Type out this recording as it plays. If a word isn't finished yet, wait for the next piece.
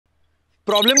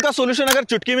Problem का solution अगर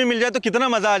चुटकी में मिल जाए तो कितना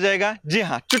मजा आ जाएगा। जी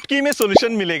हाँ, चुटकी में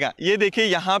सॉल्यूशन मिलेगा। ये देखिए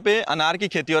यहाँ पे अनार की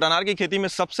खेती, और अनार की खेती में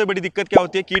सबसे बड़ी दिक्कत क्या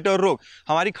होती है, कीट और रोग।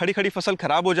 हमारी खड़ी खड़ी फसल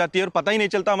खराब हो जाती है और पता ही नहीं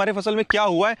चलता हमारे फसल में क्या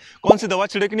हुआ है, कौन सी दवा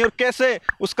छिड़कनी है और कैसे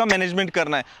उसका मैनेजमेंट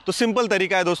करना है। तो सिंपल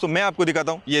तरीका है दोस्तों, मैं आपको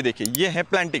दिखाता हूँ। ये देखिए, ये है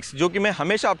प्लांटिक्स, जो कि मैं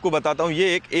हमेशा आपको बताता हूँ।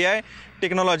 ये एक AI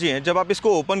टेक्नोलॉजी है। जब आप इसको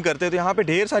ओपन करते हैं तो यहाँ पे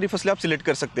ढेर सारी फसलें आप सिलेक्ट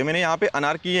कर सकते हैं। मैंने यहाँ पे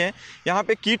अनार की है, यहाँ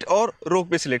पे कीट और रोग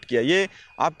पे सिलेक्ट किया। ये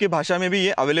आपके भाषा में भी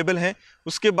ये अवेलेबल है।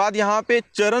 उसके बाद यहाँ पे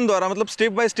चरण द्वारा, मतलब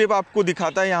स्टेप बाय स्टेप आपको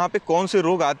दिखाता है यहाँ पे कौन से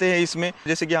रोग आते हैं इसमें।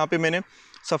 जैसे कि यहाँ पे मैंने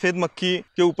सफ़ेद मक्खी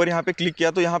के ऊपर यहाँ पे क्लिक किया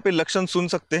तो यहाँ पे लक्षण सुन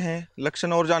सकते हैं,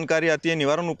 लक्षण और जानकारी आती है,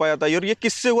 निवारण उपाय आता है और ये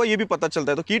किससे हुआ ये भी पता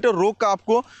चलता है। तो कीट और रोग का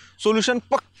आपको सोल्यूशन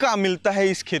पक्का मिलता है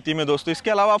इस खेती में दोस्तों।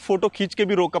 इसके अलावा आप फोटो खींच के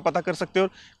भी रोग का पता कर सकते हो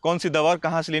और कौन सी दवा और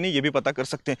कहाँ से लेनी ये भी पता कर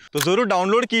सकते हैं। तो जरूर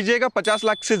डाउनलोड कीजिएगा। 50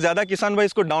 लाख से ज़्यादा किसान भाई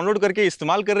इसको डाउनलोड करके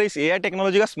इस्तेमाल कर रहे हैं, इस AI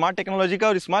टेक्नोलॉजी का, स्मार्ट टेक्नोलॉजी का,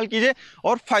 और इस्तेमाल कीजिए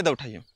और फायदा उठाइए।